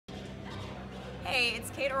Hey, it's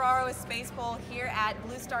Kate Araro with SpacePole here at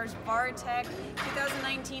Blue Star's Vartech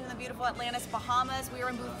 2019 in the beautiful Atlantis, Bahamas. We are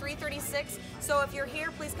in booth 336, so if you're here,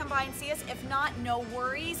 please come by and see us. If not, no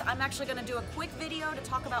worries. I'm actually going to do a quick video to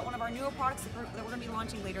talk about one of our newer products that we're going to be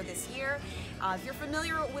launching later this year. If you're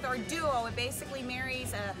familiar with our Duo, it basically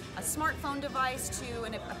marries a smartphone device to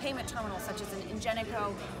a payment terminal such as an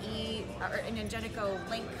Ingenico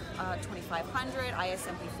Link 2500,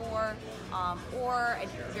 ISMP4, or a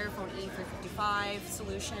Vartech E355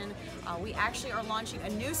 solution. We actually are launching a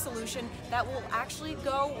new solution that will actually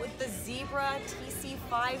go with the Zebra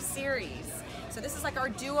TC5 series. So this is like our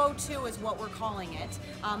Duo 2 is what we're calling it.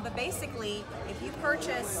 But basically, if you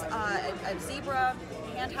purchase a Zebra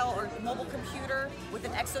handheld or mobile computer with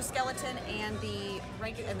an exoskeleton and the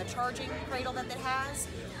charging cradle that it has,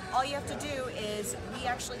 all you have to do is we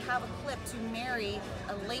actually have a clip to marry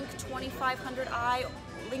a Link 2500i,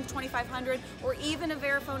 Link 2500, or even a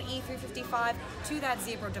Vartech E355 to that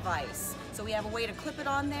Zebra device. So we have a way to clip it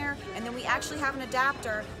on there, and then we actually have an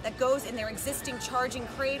adapter that goes in their existing charging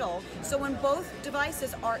cradle. So when both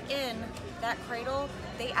devices are in that cradle,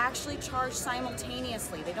 they actually charge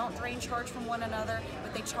simultaneously. They don't drain charge from one another,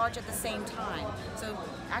 but they charge at the same time. So it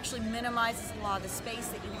actually minimizes a lot of the space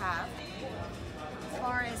that you have. As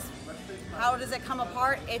far as how does it come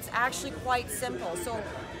apart, it's actually quite simple. So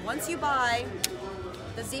once you buy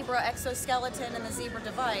the Zebra exoskeleton and the Zebra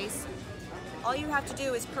device, all you have to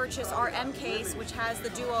do is purchase our M case, which has the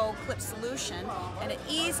Duo clip solution, and it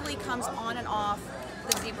easily comes on and off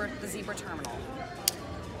the Zebra terminal.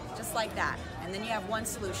 Just like that. And then you have one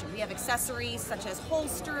solution. We have accessories such as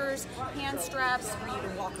holsters, hand straps for you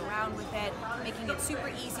to walk around with it, making it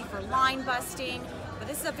super easy for line busting. But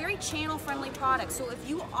this is a very channel-friendly product. So if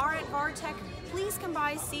you are at Vartech, please come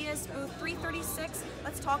by, see us, booth 336.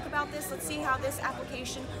 Let's talk about this. Let's see how this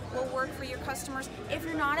application will work for your customers. If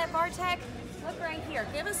you're not at Vartech, look right here.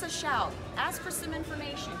 Give us a shout. Ask for some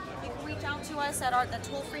information. You can reach out to us at the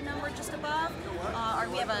toll-free number just above. Or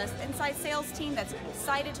we have an inside sales team that's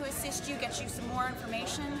excited to assist you, get you some more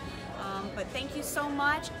information. But thank you so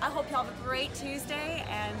much. I hope you all have a great Tuesday,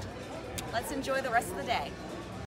 and let's enjoy the rest of the day.